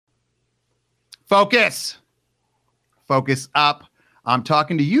Focus. Focus up. I'm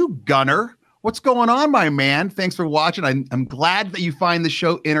talking to you, Gunner. What's going on, my man? Thanks for watching. I'm glad that you find the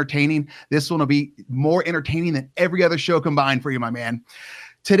show entertaining. This one will be more entertaining than every other show combined for you, my man.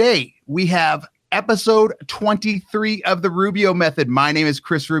 Today, we have episode 23 of the Rubio Method. My name is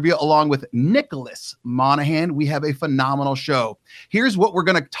Chris Rubio, along with Nicholas Monahan. We have a phenomenal show. Here's what we're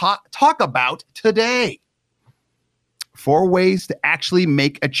going to talk about today. 4 ways to actually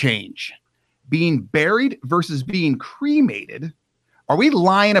make a change. Being buried versus being cremated. Are we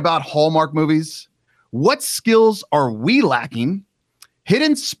lying about Hallmark movies? What skills are we lacking?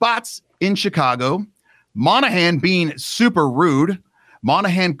 Hidden spots in Chicago. Monahan being super rude.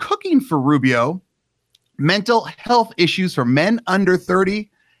 Monahan cooking for Rubio. Mental health issues for men under 30.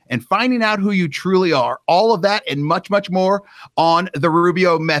 And finding out who you truly are. All of that and much, much more on the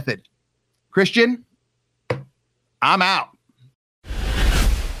Rubio Method. Christian, I'm out.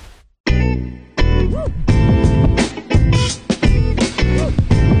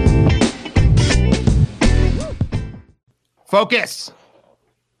 Focus.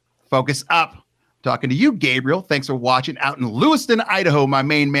 Focus up. Talking to you, Gabriel. Thanks for watching out in Lewiston, Idaho, my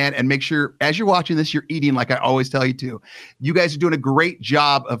main man. And make sure as you're watching this, you're eating like I always tell you to. You guys are doing a great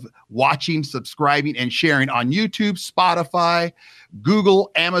job of watching, subscribing, and sharing on YouTube, Spotify, Google,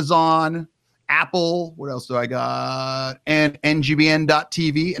 Amazon, Apple. What else do I got? And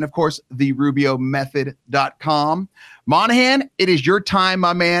NGBN.TV. And of course, therubiomethod.com. Monahan, it is your time,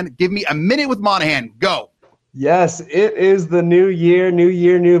 my man. Give me a minute with Monahan. Go. Yes, it is the new year,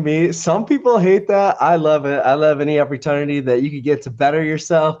 new me. Some people hate that. I love it. I love any opportunity that you could get to better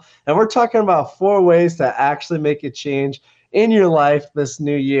yourself. And we're talking about 4 ways to actually make a change in your life this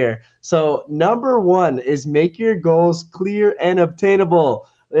new year. So number 1 is make your goals clear and obtainable.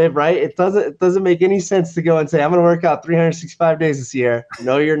 Right? It doesn't make any sense to go and say, I'm going to work out 365 days this year.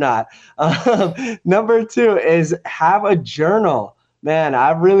 No, you're not. Number 2 is have a journal. Man,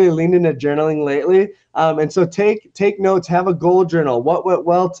 I've really leaned into journaling lately. And so take notes, have a goal journal. What went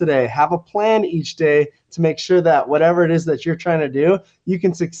well today? Have a plan each day to make sure that whatever it is that you're trying to do, you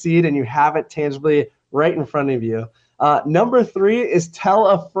can succeed and you have it tangibly right in front of you. Number 3 is tell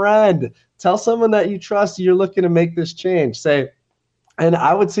a friend. Tell someone that you trust you're looking to make this change. Say, and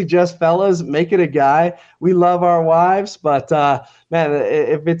I would suggest, fellas, make it a guy. We love our wives, but man,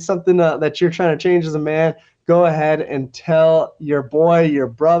 if it's something that you're trying to change as a man, go ahead and tell your boy, your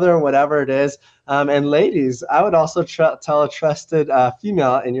brother, whatever it is. And ladies, I would also tell a trusted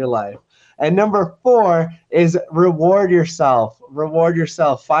female in your life. And number 4 is reward yourself. Reward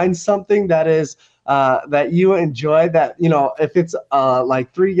yourself. Find something that is that you enjoy. That, you know, if it's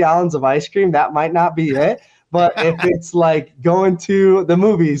like 3 gallons of ice cream, that might not be it. But if it's like going to the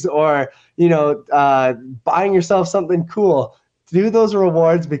movies or, you know, buying yourself something cool, do those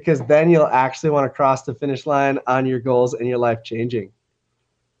rewards, because then you'll actually want to cross the finish line on your goals and your life changing.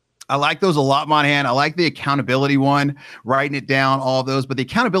 I like those a lot, Monahan. I like the accountability one, writing it down, all of those. But the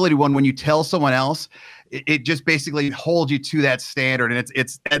accountability one, when you tell someone else, it just basically holds you to that standard. And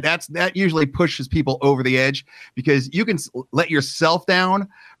that usually pushes people over the edge, because you can let yourself down,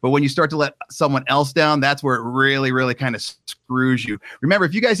 but when you start to let someone else down, that's where it really, really kind of screws you. Remember,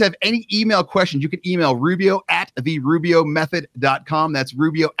 if you guys have any email questions, you can email rubio@therubiomethod.com. That's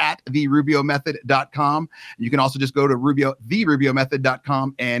rubio@therubiomethod.com. You can also just go to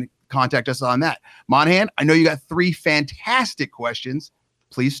therubiomethod.com and contact us on that. Monahan, I know you got 3 fantastic questions.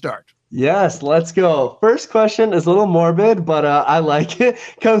 Please start. Yes, let's go. First question is a little morbid, but I like it.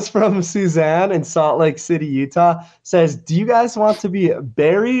 Comes from Suzanne in Salt Lake City, Utah. Says, do you guys want to be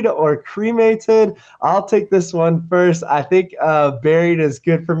buried or cremated? I'll take this one first. I think buried is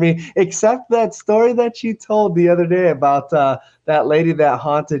good for me, except that story that you told the other day about that lady that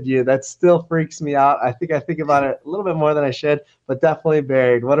haunted you. That still freaks me out. I think about it a little bit more than I should, but definitely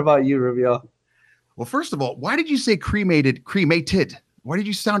buried. What about you, Rubio? Well, first of all, why did you say cremated? Why did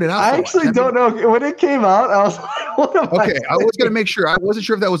you sound it out? I actually don't know. When it came out, I was like, what am I saying? I was going to make sure. I wasn't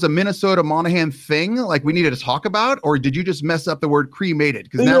sure if that was a Minnesota Monahan thing, like we needed to talk about, or did you just mess up the word cremated?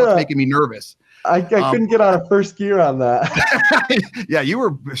 Because now it's making me nervous. I couldn't get out of first gear on that. Yeah, you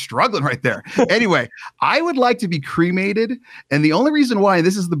were struggling right there. Anyway, I would like to be cremated. And the only reason why, and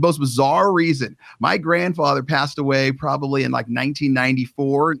this is the most bizarre reason, my grandfather passed away probably in like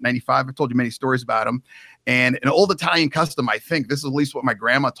 1994, 95. I've told you many stories about him. And an old Italian custom, I think, this is at least what my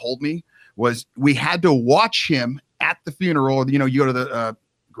grandma told me, was we had to watch him at the funeral. You know, you go to the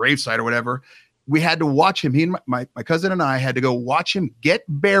gravesite or whatever. We had to watch him. He and my cousin and I had to go watch him get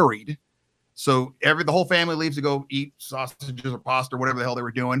buried. So the whole family leaves to go eat sausages or pasta or whatever the hell they were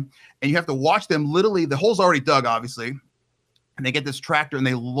doing. And you have to watch them literally, the hole's already dug, obviously. and they get this tractor and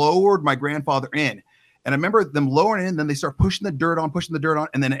they lowered my grandfather in. And I remember them lowering in, then they start pushing the dirt on,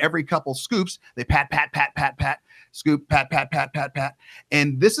 and then every couple scoops, they pat, scoop, pat.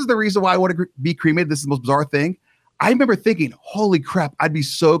 And this is the reason why I want to be cremated. This is the most bizarre thing. I remember thinking, holy crap, I'd be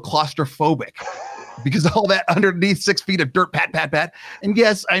so claustrophobic because all that underneath 6 feet of dirt, pat. And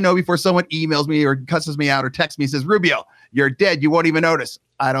yes, I know before someone emails me or cusses me out or texts me and says, Rubio, you're dead, you won't even notice.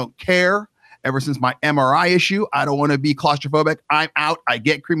 I don't care. Ever since my MRI issue, I don't want to be claustrophobic. I'm out. I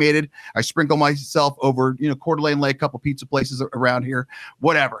get cremated. I sprinkle myself over, Coeur d'Alene Lake, a couple pizza places around here,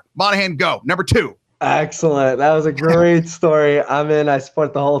 whatever. Monahan, go. Number 2. Excellent. That was a great story. I'm in. I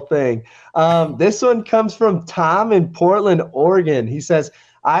support the whole thing. This one comes from Tom in Portland, Oregon. He says,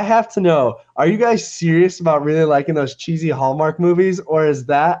 I have to know, are you guys serious about really liking those cheesy Hallmark movies, or is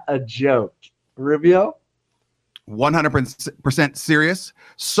that a joke? Rubio? 100% serious.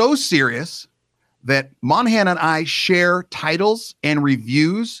 So serious that Monahan and I share titles and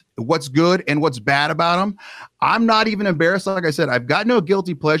reviews, what's good and what's bad about them. I'm not even embarrassed. Like I said, I've got no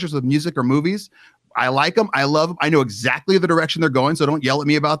guilty pleasures with music or movies. I like them. I love them. I know exactly the direction they're going, so don't yell at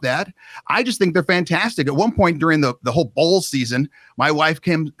me about that. I just think they're fantastic. At one point during the whole bowl season, my wife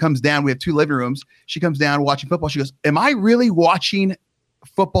comes down. We have 2 living rooms. She comes down watching football. She goes, am I really watching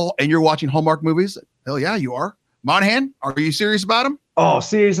football and you're watching Hallmark movies? Hell yeah, you are. Monahan, are you serious about them? Oh,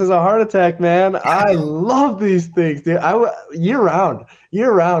 serious as a heart attack, man. I love these things, dude. Year round,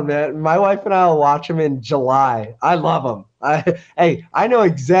 man. My wife and I will watch them in July. I love them. I know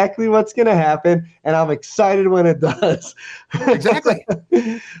exactly what's going to happen, and I'm excited when it does. Exactly.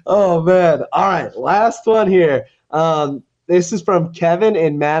 Oh, man. All right, last one here. This is from Kevin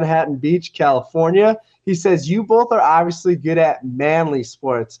in Manhattan Beach, California. He says, you both are obviously good at manly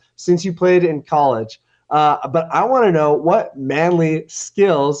sports since you played in college. But I want to know, what manly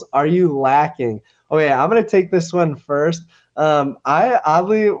skills are you lacking? Okay, I'm going to take this one first. I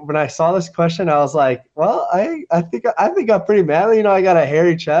oddly, when I saw this question, I was like, well, I think I'm pretty manly. I got a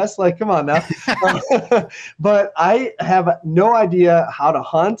hairy chest. Like, come on now. But I have no idea how to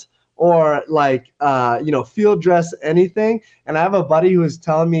hunt or field dress anything. And I have a buddy who was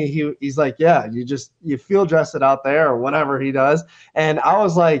telling me, he's like, yeah, you field dress it out there or whatever he does. And I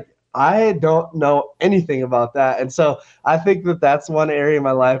was like, I don't know anything about that. And so I think that's one area in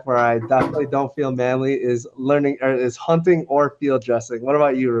my life where I definitely don't feel manly, is hunting or field dressing. What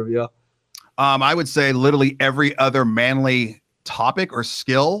about you, Rubio? I would say literally every other manly topic or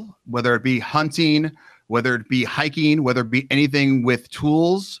skill, whether it be hunting, whether it be hiking, whether it be anything with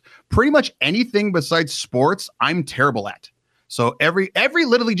tools, pretty much anything besides sports, I'm terrible at. So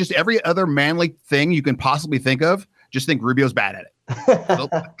literally just every other manly thing you can possibly think of, just think Rubio's bad at it. So,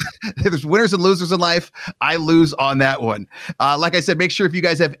 there's winners and losers in life. I lose on that one. Like I said, make sure if you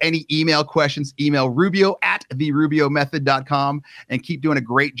guys have any email questions, email rubio@therubiomethod.com, and keep doing a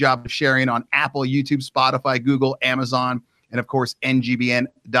great job of sharing on Apple, YouTube, Spotify, Google, Amazon, and of course,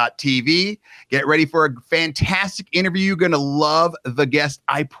 ngbn.tv. Get ready for a fantastic interview. You're going to love the guest.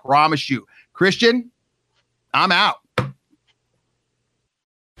 I promise you. Christian, I'm out.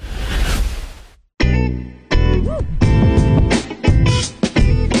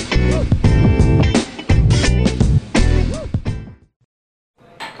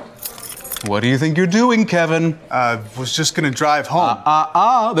 What do you think you're doing, Kevin? Was just gonna drive home.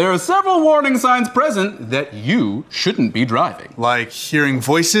 There are several warning signs present that you shouldn't be driving. Like hearing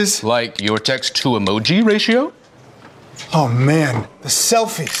voices? Like your text-to-emoji ratio? Oh man, the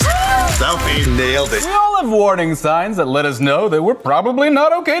selfies. Selfie, nailed it. We all have warning signs that let us know that we're probably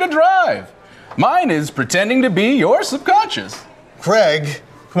not okay to drive. Mine is pretending to be your subconscious. Craig,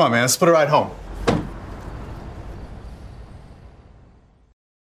 come on man, let's split a ride home.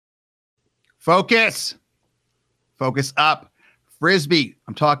 Focus up. Frisbee,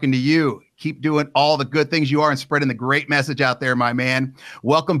 I'm talking to you. Keep doing all the good things you are and spreading the great message out there, my man.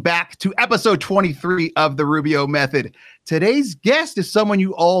 Welcome back to episode 23 of the Rubio Method. Today's guest is someone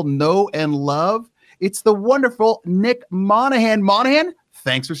you all know and love. It's the wonderful Nick Monahan. Monahan,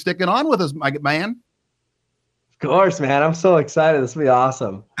 thanks for sticking on with us, my man. Of course, man. I'm so excited. This will be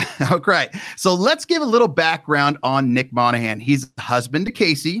awesome. Okay, so let's give a little background on Nick Monahan. He's husband to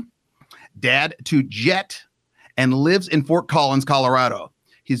Casey, dad to Jet, and lives in Fort Collins, Colorado.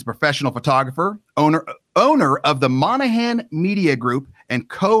 He's a professional photographer, owner of the Monahan Media Group, and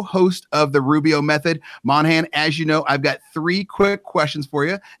co-host of the Rubio Method. Monahan, as you know, I've got 3 quick questions for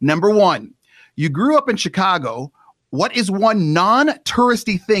you. Number 1, you grew up in Chicago. What is one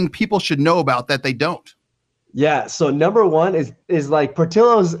non-touristy thing people should know about that they don't? Yeah, so number one is like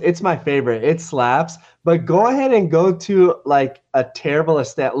Portillo's. It's my favorite. It slaps. But go ahead and go to like a terrible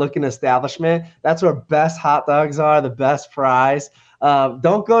looking establishment. That's where best hot dogs are, the best fries.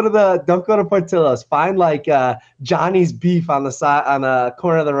 Don't go to Portillo's. Find like Johnny's Beef on the side on the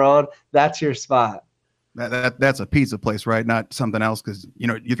corner of the road. That's your spot. That's a pizza place, right? Not something else, because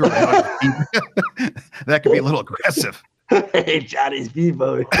you throw that could be a little aggressive. Hey, Johnny's Beef.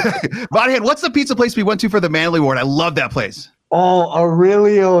 Monahan, what's the pizza place we went to for the Manly Award? I love that place. Oh,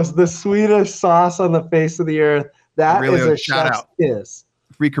 Aurelio's, the sweetest sauce on the face of the earth. That Aurelio, is a shout chef's out. kiss.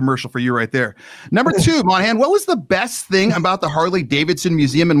 Free commercial for you right there. Number 2, Monahan, what was the best thing about the Harley Davidson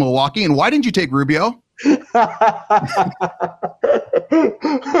Museum in Milwaukee, and why didn't you take Rubio? You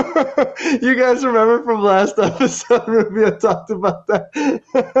guys remember from last episode, Rubio talked about that.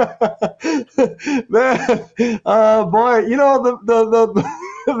 Man, boy,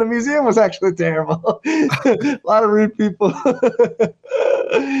 the museum was actually terrible. A lot of rude people.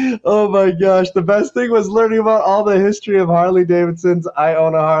 Oh my gosh. The best thing was learning about all the history of Harley Davidsons. I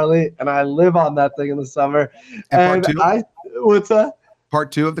own a Harley and I live on that thing in the summer. And part 2? What's that?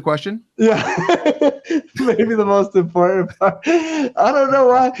 Part 2 of the question? Yeah, maybe the most important part. I don't know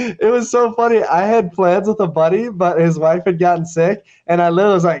why. It was so funny. I had plans with a buddy, but his wife had gotten sick, and I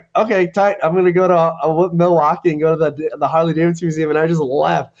literally was like, okay, tight. I'm going to go to Milwaukee and go to the Harley Davidson Museum, and I just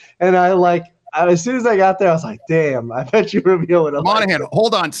left. And as soon as I got there, I was like, damn, I bet you Rubio would have. Monahan,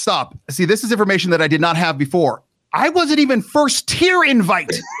 hold on, stop. See, this is information that I did not have before. I wasn't even first tier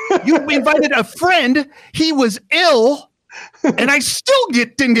invite. You invited a friend. He was ill. And I still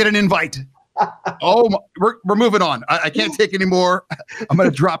didn't get an invite. Oh, we're moving on. I can't take any more. I'm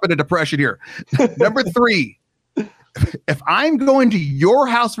going to drop into depression here. Number 3, if I'm going to your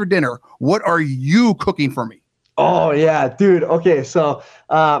house for dinner, what are you cooking for me? Oh, yeah, dude. Okay, so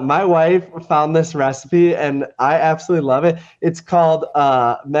my wife found this recipe, and I absolutely love it. It's called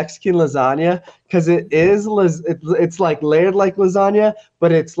Mexican lasagna because it's like layered like lasagna,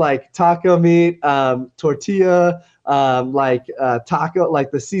 but it's like taco meat, tortilla, taco,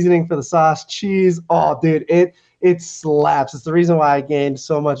 like the seasoning for the sauce, cheese. Oh, dude, it slaps. It's the reason why I gained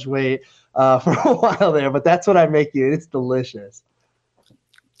so much weight for a while there, but that's what I make you. It's delicious.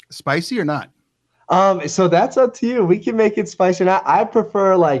 Spicy or not? So that's up to you. We can make it spicy or not. I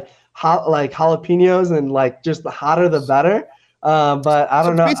prefer like jalapenos and like just the hotter the better. But I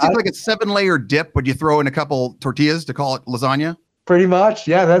don't know. Basically like a 7-layer dip, but you throw in a couple tortillas to call it lasagna? Pretty much.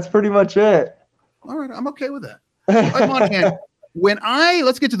 Yeah, that's pretty much it. All right, I'm okay with that. Monahan,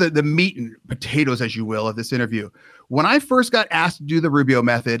 let's get to the meat and potatoes, as you will, of this interview. When I first got asked to do the Rubio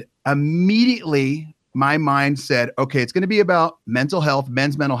method, immediately my mind said, okay, it's going to be about mental health,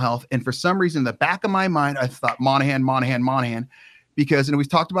 men's mental health. And for some reason, in the back of my mind, I thought Monahan, because, and we've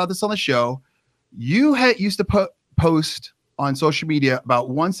talked about this on the show, you used to post on social media about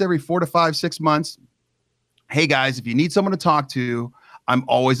once every 4 to 5, 6 months. Hey guys, if you need someone to talk to, I'm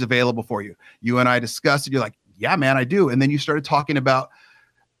always available for you. You and I discussed it. You're like, yeah, man, I do. And then you started talking about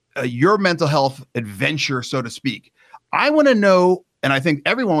your mental health adventure, so to speak. I want to know, and I think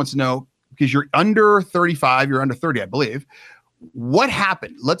everyone wants to know, because you're under 35, you're under 30, I believe. What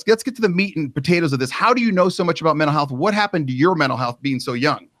happened? Let's get to the meat and potatoes of this. How do you know so much about mental health? What happened to your mental health being so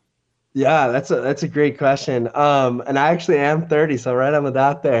young? Yeah, that's a great question. And I actually am 30, so right on the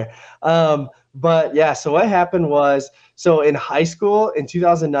dot there. But yeah, so what happened was, so in high school in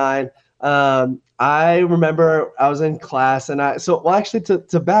 2009, I remember I was in class and actually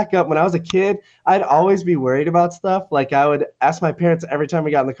to back up, when I was a kid, I'd always be worried about stuff. Like I would ask my parents every time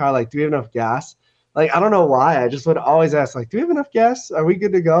we got in the car, like, do we have enough gas? Like, I don't know why. I just would always ask, like, do we have enough gas? Are we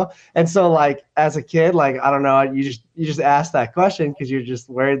good to go? And so like, as a kid, like, I don't know, you just ask that question because you're just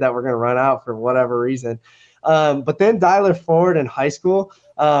worried that we're going to run out for whatever reason. But then dial forward in high school,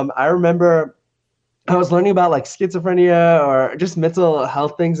 I remember I was learning about like schizophrenia or just mental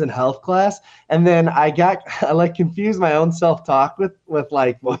health things in health class. And then I confused my own self-talk with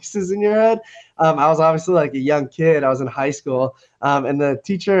like voices in your head. I was obviously like a young kid. I was in high school. And the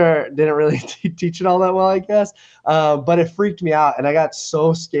teacher didn't really teach it all that well, I guess. But it freaked me out. And I got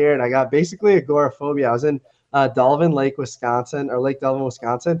so scared. I got basically agoraphobia. I was in Lake Delavan,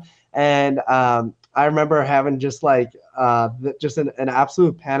 Wisconsin. And I remember having just like an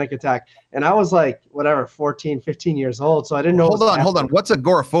absolute panic attack. And I was like, 14, 15 years old. So I didn't know. Hold on. What's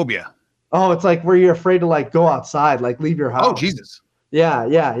agoraphobia? Oh, it's like where you're afraid to like go outside, like leave your house. Oh, Jesus.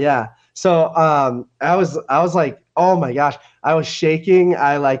 Yeah. So I was like, oh my gosh, I was shaking.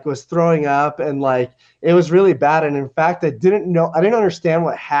 I like was throwing up and like, it was really bad. And in fact, I didn't understand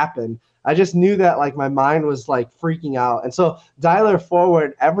what happened. I just knew that like my mind was like freaking out. And so dial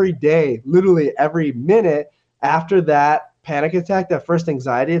forward every day, literally every minute, after that panic attack, that first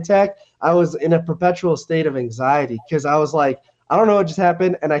anxiety attack, I was in a perpetual state of anxiety because I was like, I don't know what just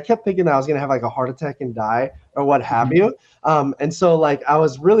happened. And I kept thinking that I was going to have like a heart attack and die or what have you. And so like I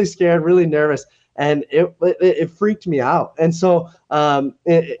was really scared, really nervous, and it freaked me out. And so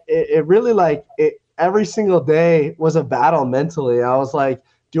it really like every single day was a battle mentally. I was like,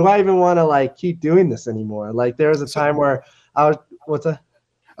 do I even want to like keep doing this anymore? Like there was a time where I was,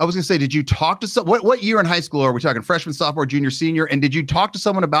 I was going to say, did you talk to what year in high school are we talking? Freshman, sophomore, junior, senior? And did you talk to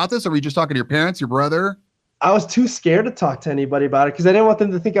someone about this, or were you just talking to your parents, your brother? I was too scared to talk to anybody about it because I didn't want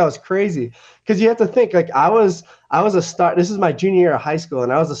them to think I was crazy. Because you have to think, like I was a start. This is my junior year of high school,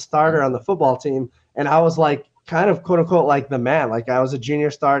 and I was a starter on the football team, and I was like kind of quote unquote like the man. Like I was a junior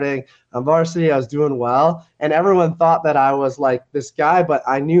starting on varsity. I was doing well, and everyone thought that I was like this guy. But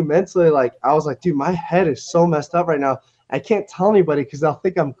I knew mentally, like I was like, dude, my head is so messed up right now. I can't tell anybody because they'll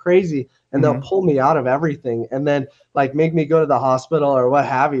think I'm crazy and they'll pull me out of everything and then like make me go to the hospital or what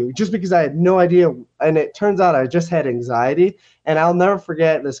have you, just because I had no idea. And it turns out I just had anxiety. And I'll never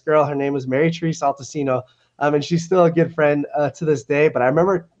forget this girl. Her name was Mary Therese Altacino. And she's still a good friend to this day. But I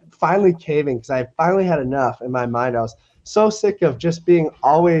remember finally caving because I finally had enough in my mind. I was so sick of just being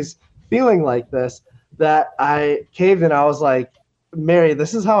always feeling like this that I caved, and I was like, Mary,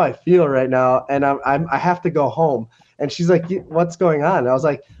 this is how I feel right now. And I have to go home. And she's like, what's going on? And I was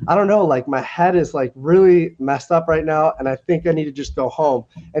like, I don't know. Like my head is like really messed up right now. And I think I need to just go home.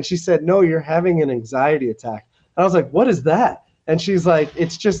 And she said, no, you're having an anxiety attack. And I was like, what is that? And she's like,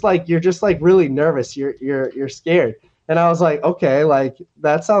 it's just like, you're just like really nervous. You're scared. And I was like, okay, like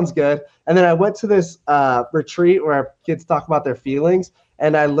that sounds good. And then I went to this retreat where kids talk about their feelings.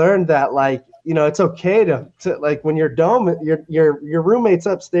 And I learned that like, you know, it's okay to like when you're dome, your roommate's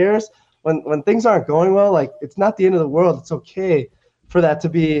upstairs, when things aren't going well, like it's not the end of the world. It's okay for that to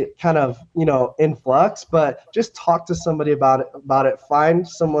be kind of, you know, in flux, but just talk to somebody about it, find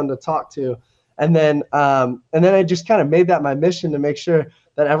someone to talk to. And then I just kind of made that my mission to make sure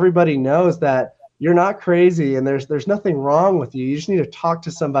that everybody knows that you're not crazy and there's nothing wrong with you. You just need to talk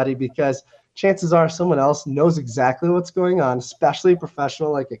to somebody because chances are someone else knows exactly what's going on, especially a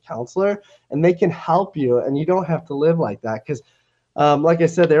professional like a counselor, and they can help you, and you don't have to live like that. Because like I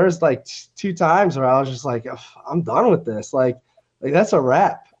said, there was like 2 times where I was just like, I'm done with this. Like that's a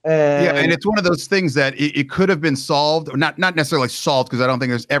wrap. And it's one of those things that it could have been solved, or not necessarily solved, because I don't think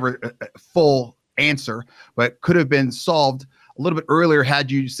there's ever a full answer, but could have been solved a little bit earlier had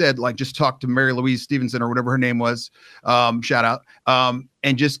you said, like, just talk to Mary Louise Stevenson or whatever her name was, shout out,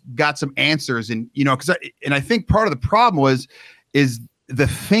 and just got some answers. And, you know, I think part of the problem is the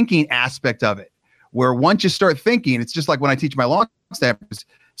thinking aspect of it, where once you start thinking, it's just like when I teach my long snappers,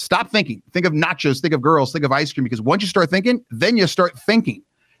 stop thinking, think of nachos, think of girls, think of ice cream, because once you start thinking, then you start thinking.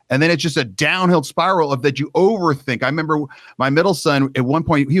 And then it's just a downhill spiral of that you overthink. I remember my middle son at one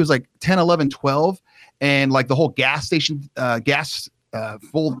point, he was like 10, 11, 12. And like the whole gas station,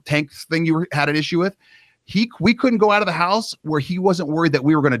 full tank thing you had an issue with, we couldn't go out of the house where he wasn't worried that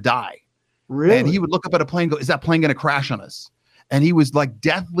we were going to die. Really? And he would look up at a plane and go, is that plane going to crash on us? And he was like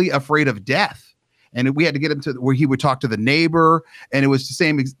deathly afraid of death. And we had to get him to where he would talk to the neighbor. And it was the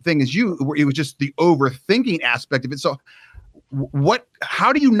same thing as you, where it was just the overthinking aspect of it. So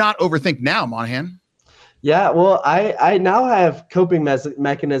how do you not overthink now, Monahan? Yeah, well, I now have coping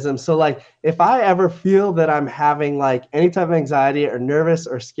mechanisms. So like if I ever feel that I'm having like any type of anxiety or nervous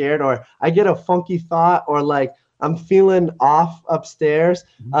or scared, or I get a funky thought, or like I'm feeling off upstairs,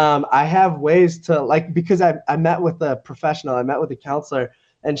 I have ways to like, because I met with a professional, I met with a counselor,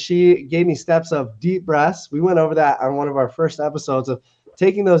 and she gave me steps of deep breaths. We went over that on one of our first episodes of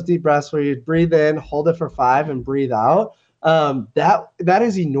taking those deep breaths where you breathe in, hold it for 5 and breathe out. That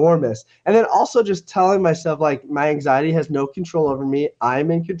is enormous. And then also just telling myself like my anxiety has no control over me.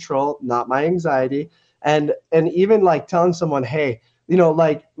 I'm in control, not my anxiety. And even like telling someone, hey, you know,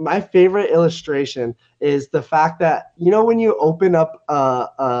 like my favorite illustration is the fact that, you know, when you open up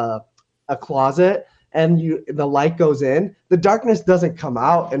a closet and the light goes in, the darkness doesn't come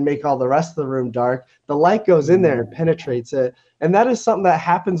out and make all the rest of the room dark. The light goes in there and penetrates it. And that is something that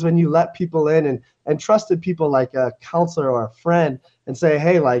happens when you let people in and trusted people like a counselor or a friend and say,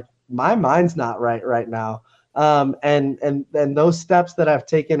 hey, like my mind's not right now. And those steps that I've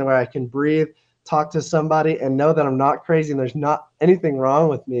taken where I can breathe, talk to somebody and know that I'm not crazy and there's not anything wrong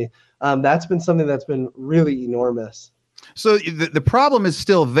with me. That's been something that's been really enormous. So the problem is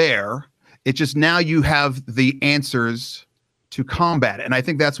still there. It's just now you have the answers to combat it. And I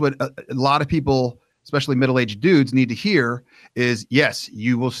think that's what a lot of people, especially middle-aged dudes, need to hear is, yes,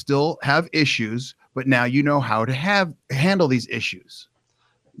 you will still have issues, but now you know how to handle these issues.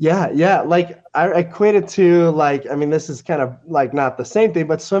 Yeah. Like I equate it to like, I mean, this is kind of like not the same thing,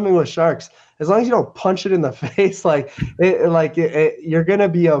 but swimming with sharks. As long as you don't punch it in the face, you're gonna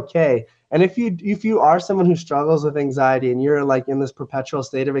be okay. And if you are someone who struggles with anxiety and you're like in this perpetual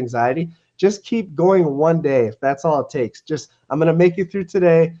state of anxiety, just keep going one day if that's all it takes. Just I'm gonna make it through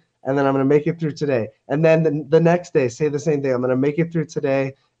today, and then I'm gonna make it through today, and then the next day say the same thing. I'm gonna make it through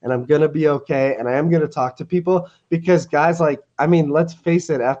today, and I'm gonna be okay, and I am gonna talk to people because guys, like, I mean, let's face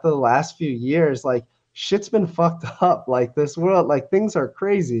it, after the last few years, like shit's been fucked up. Like this world, like things are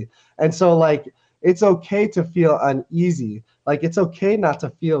crazy. And so like it's okay to feel uneasy. Like it's okay not to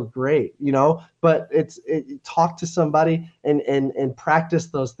feel great, but talk to somebody and practice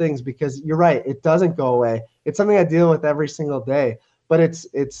those things because you're right, it doesn't go away. It's something I deal with every single day, but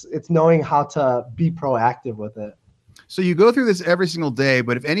it's knowing how to be proactive with it. So you go through this every single day,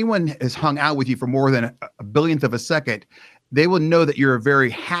 but if anyone has hung out with you for more than a billionth of a second, they will know that you're a very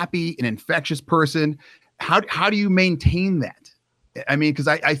happy and infectious person. How do you maintain that? I mean, because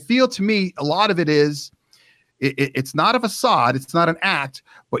I feel to me, a lot of it is, it's not a facade, it's not an act,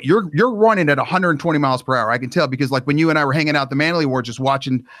 but you're running at 120 miles per hour. I can tell because like when you and I were hanging out at the Manly Awards, just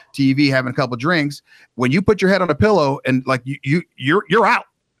watching TV, having a couple of drinks, when you put your head on a pillow and like you're out.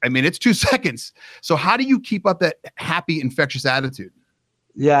 I mean, it's 2 seconds. So how do you keep up that happy, infectious attitude?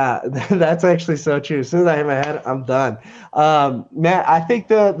 Yeah, that's actually so true. As soon as I hit my head, I'm done. Man, I think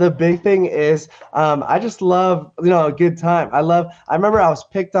the big thing is I just love, a good time. I remember I was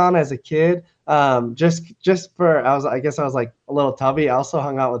picked on as a kid. Just for, I guess I was like a little tubby. I also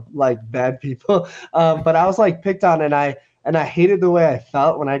hung out with like bad people. But I was like picked on and I hated the way I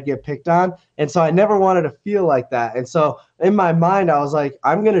felt when I'd get picked on. And so I never wanted to feel like that. And so in my mind, I was like,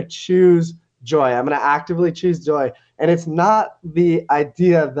 I'm going to choose joy. I'm going to actively choose joy. And it's not the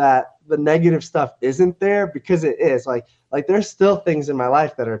idea that the negative stuff isn't there, because it is. Like there's still things in my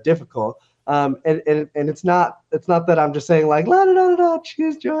life that are difficult. And it's not that I'm just saying like, la da da da,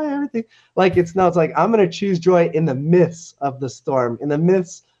 choose joy, everything. Like it's like I'm going to choose joy in the midst of the storm, in the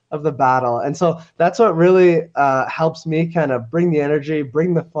midst of the battle. And so that's what really helps me kind of bring the energy,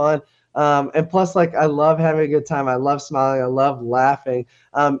 bring the fun. And plus, like, I love having a good time. I love smiling. I love laughing.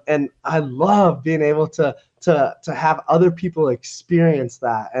 And I love being able to have other people experience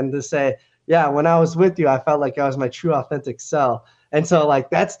that and to say, yeah, when I was with you, I felt like I was my true authentic self. And so like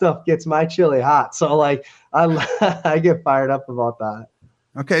that stuff gets my chili hot. So like I get fired up about that.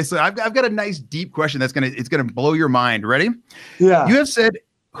 Okay. So I've got a nice deep question it's going to blow your mind. Ready? Yeah. You have said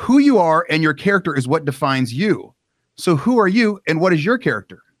who you are and your character is what defines you. So who are you and what is your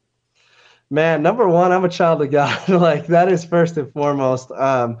character? Man, number one, I'm a child of God. Like that is first and foremost.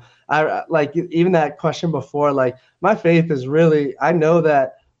 I like even that question before, like my faith is really, I know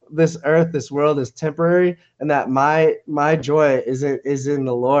that this earth, this world is temporary, and that my joy is in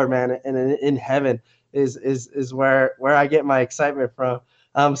the Lord, man, and in heaven is where I get my excitement from.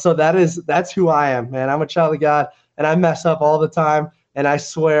 So that's who I am, man. I'm a child of God, and I mess up all the time, and I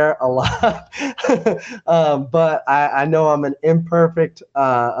swear a lot. But I know I'm an imperfect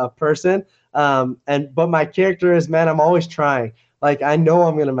person. But my character is, man, I'm always trying. Like, I know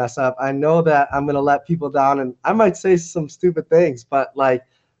I'm going to mess up. I know that I'm going to let people down, and I might say some stupid things, but like,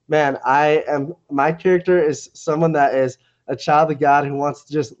 man, my character is someone that is a child of God who wants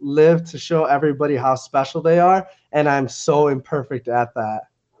to just live to show everybody how special they are. And I'm so imperfect at that.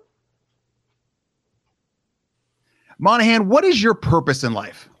 Monahan, what is your purpose in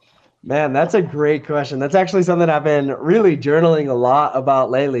life? Man, that's a great question. That's actually something I've been really journaling a lot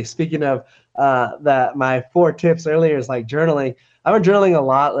about lately. Speaking of that, my 4 tips earlier is like journaling. I've been journaling a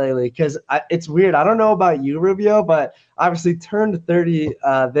lot lately because it's weird. I don't know about you, Rubio, but I obviously turned 30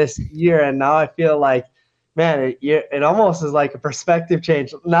 this year, and now I feel like, man, it almost is like a perspective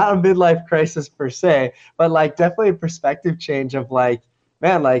change. Not a midlife crisis per se, but like definitely a perspective change of like,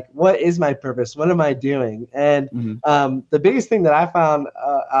 man, like what is my purpose? What am I doing? And the biggest thing that I found,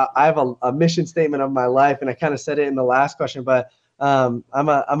 I have a mission statement of my life, and I kind of said it in the last question, but I'm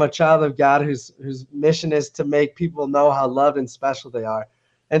a child of God whose mission is to make people know how loved and special they are.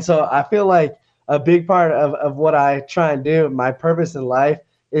 And so I feel like a big part of what I try and do, my purpose in life,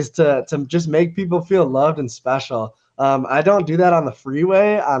 is to just make people feel loved and special. I don't do that on the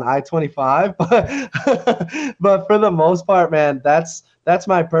freeway on I-25, but for the most part, man, that's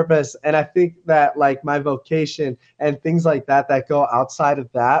my purpose. And I think that like my vocation and things like that go outside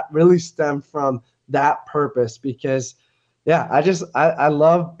of that really stem from that purpose, because yeah, I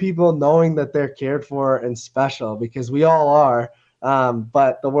love people knowing that they're cared for and special, because we all are.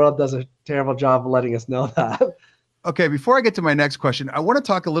 But the world does a terrible job of letting us know that. Okay, before I get to my next question, I want to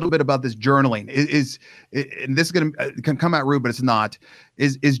talk a little bit about this journaling. And this is going to can come out rude, but it's not.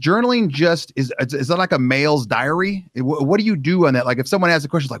 Is journaling is that like a male's diary? What do you do on that? Like if someone asks a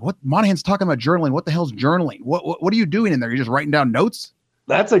question, like, "What Monahan's talking about journaling? What the hell's journaling? What are you doing in there? You're just writing down notes?"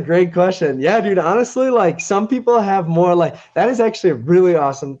 That's a great question. Yeah, dude. Honestly, like some people have more like that is actually really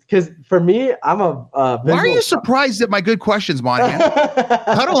awesome because for me, I'm a Why are you surprised at my good questions, Monahan?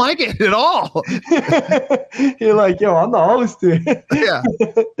 I don't like it at all. You're like, yo, I'm the host, dude. Yeah.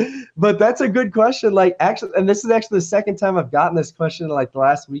 But that's a good question. Like actually, and this is actually the second time I've gotten this question in like the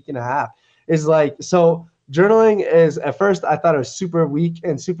last week and a half. Is like so. Journaling is at first I thought it was super weak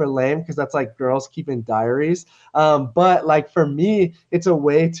and super lame because that's like girls keeping diaries. But like for me, it's a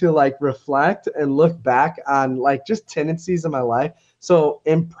way to like reflect and look back on like just tendencies in my life. So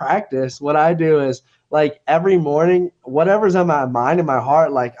in practice, what I do is like every morning, whatever's on my mind and my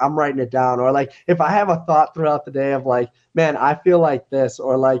heart, like I'm writing it down. Or like if I have a thought throughout the day of like, man, I feel like this,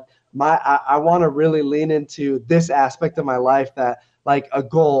 or like I want to really lean into this aspect of my life that like a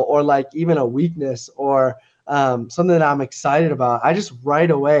goal or like even a weakness or something that I'm excited about, I just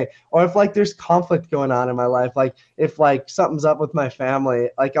right away. Or if like there's conflict going on in my life, like if like something's up with my family,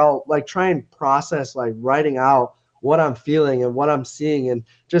 like I'll like try and process like writing out what I'm feeling and what I'm seeing. And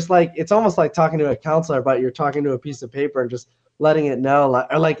just like, it's almost like talking to a counselor, but you're talking to a piece of paper and just letting it know,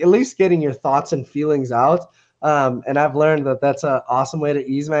 or like at least getting your thoughts and feelings out. And I've learned that that's an awesome way to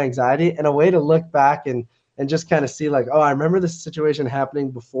ease my anxiety and a way to look back and just kind of see like, oh, I remember this situation happening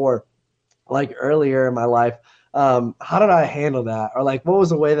before, like earlier in my life. How did I handle that? Or like, what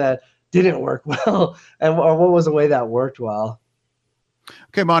was a way that didn't work well? Or what was a way that worked well?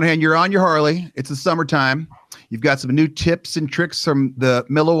 Okay, Monahan, you're on your Harley. It's the summertime. You've got some new tips and tricks from the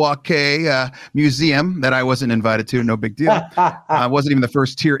Milwaukee Museum that I wasn't invited to. No big deal. I wasn't even the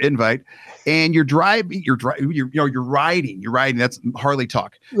first tier invite. And you're riding. That's Harley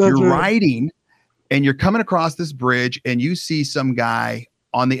talk. You're riding, and you're coming across this bridge, and you see some guy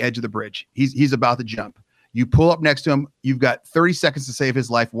on the edge of the bridge. He's about to jump. You pull up next to him. You've got 30 seconds to save his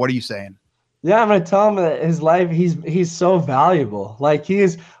life. What are you saying? Yeah, I'm gonna tell him that his life, he's so valuable. Like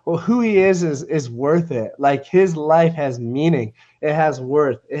who he is worth it. Like his life has meaning. It has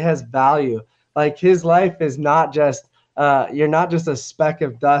worth. It has value. Like his life is not just you're not just a speck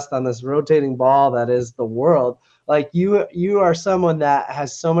of dust on this rotating ball that is the world. Like you are someone that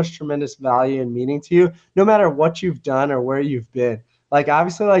has so much tremendous value and meaning to you, no matter what you've done or where you've been. Like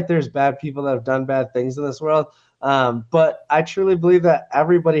obviously, like there's bad people that have done bad things in this world. But I truly believe that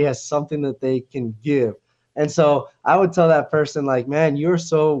everybody has something that they can give. And so I would tell that person like, man, you're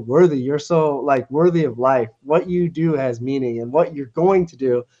so worthy. You're so like worthy of life. What you do has meaning, and what you're going to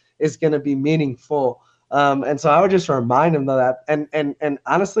do is going to be meaningful. And so I would just remind them of that. And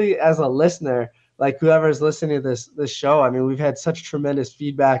honestly, as a listener, like whoever's listening to this show, I mean, we've had such tremendous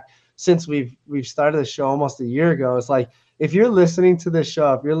feedback since we've started the show almost a year ago. It's like, if you're listening to this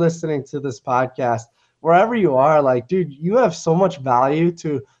show, if you're listening to this podcast, wherever you are, like, dude, you have so much value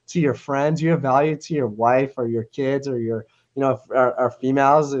to your friends. You have value to your wife or your kids or your, or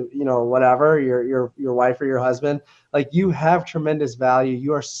females, whatever, your wife or your husband. Like, you have tremendous value.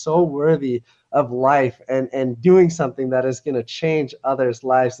 You are so worthy of life and doing something that is going to change others'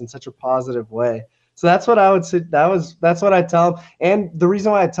 lives in such a positive way. So that's what I would say. That's what I tell them. And the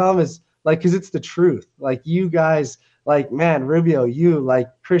reason why I tell them is like, because it's the truth. Like, you guys, like, man, Rubio, you, like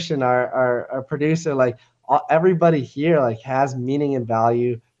Christian, our producer, like everybody here, like has meaning and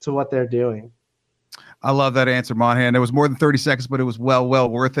value to what they're doing. I love that answer, Monahan. It was more than 30 seconds, but it was well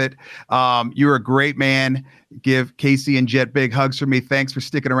worth it. You're a great man. Give Casey and Jet big hugs for me. Thanks for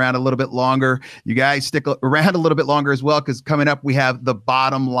sticking around a little bit longer. You guys stick around a little bit longer as well, because coming up, we have The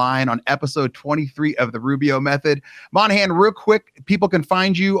Bottom Line on episode 23 of the Rubio Method. Monahan, real quick, people can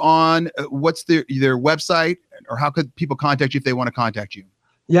find you on what's their website, or how could people contact you if they want to contact you?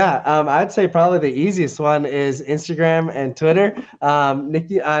 Yeah, I'd say probably the easiest one is Instagram and Twitter.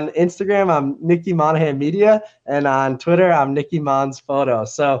 Nikki on Instagram, I'm Nikki Monahan Media, and on Twitter, I'm Nikki Mons Photo.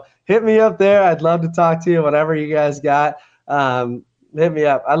 So hit me up there. I'd love to talk to you. Whatever you guys got, hit me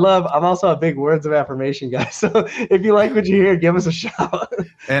up. I'm also a big words of affirmation guy. So if you like what you hear, give us a shout.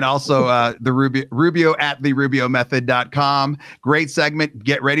 And also the Rubio at therubiomethod.com. Great segment.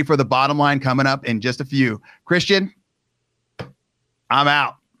 Get ready for The Bottom Line coming up in just a few. Christian, I'm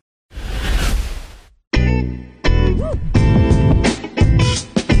out.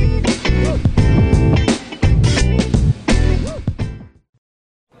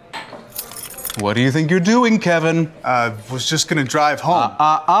 What do you think you're doing, Kevin? Was just gonna drive home.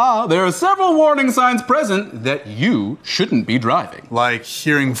 There are several warning signs present that you shouldn't be driving. Like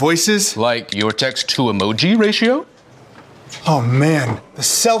hearing voices. Like your text to emoji ratio. Oh man, the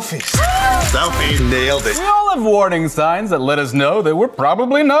selfies. Selfie. Nailed it. We all have warning signs that let us know that we're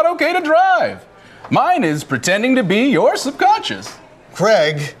probably not okay to drive. Mine is pretending to be your subconscious.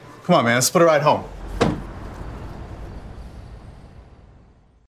 Greg, come on, man, let's split a ride home.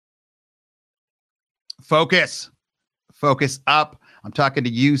 Focus up. I'm talking to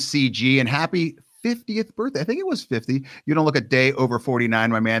you, CG, and happy 50th birthday. I think it was 50. You don't look a day over 49,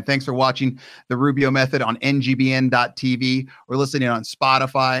 my man. Thanks for watching The Rubio Method on ngbn.tv or listening on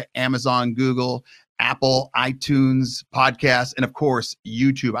Spotify, Amazon, Google, Apple, iTunes, podcasts, and of course,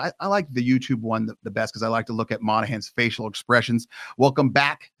 YouTube. I like the YouTube one the best because I like to look at Monahan's facial expressions. Welcome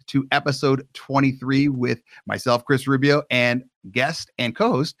back to episode 23 with myself, Chris Rubio, and guest and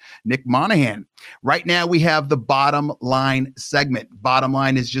co-host Nick Monahan. Right now, we have the bottom line segment. Bottom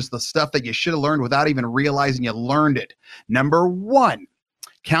line is just the stuff that you should have learned without even realizing you learned it. Number one,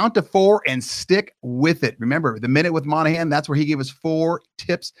 count to 4 and stick with it. Remember, the Minute with Monahan, that's where he gave us 4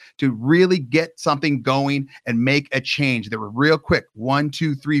 tips to really get something going and make a change. They were real quick. 1,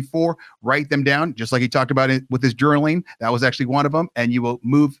 2, 3, 4. Write them down, just like he talked about it with his journaling. That was actually one of them, and you will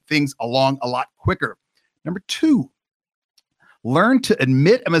move things along a lot quicker. Number 2, learn to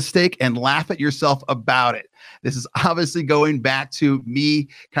admit a mistake and laugh at yourself about it. This is obviously going back to me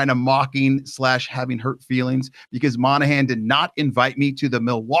kind of mocking / having hurt feelings because Monahan did not invite me to the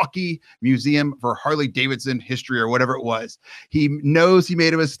Milwaukee Museum for Harley Davidson history or whatever it was. He knows he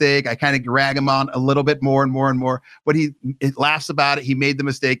made a mistake. I kind of drag him on a little bit more and more and more, but he laughs about it. He made the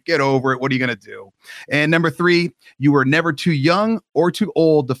mistake. Get over it. What are you going to do? And number 3, you were never too young or too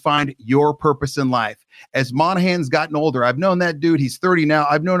old to find your purpose in life. As Monahan's gotten older, I've known that dude. He's 30 now.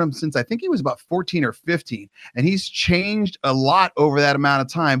 I've known him since I think he was about 14 or 15. And he's changed a lot over that amount of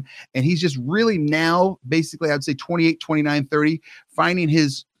time. And he's just really now, basically, I'd say 28, 29, 30, finding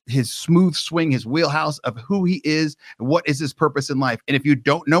his smooth swing, his wheelhouse of who he is and what is his purpose in life. And if you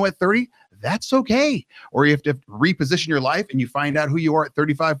don't know at 30, that's okay. Or you have to reposition your life and you find out who you are at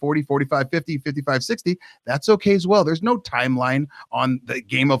 35, 40, 45, 50, 55, 60. That's okay as well. There's no timeline on the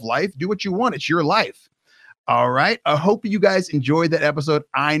game of life. Do what you want. It's your life. All right. I hope you guys enjoyed that episode.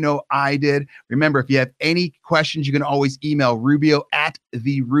 I know I did. Remember, if you have any questions, you can always email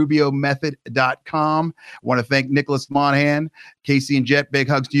rubio@therubiomethod.com. I want to thank Nicholas Monahan, Casey and Jet. Big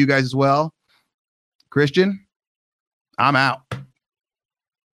hugs to you guys as well. Christian, I'm out.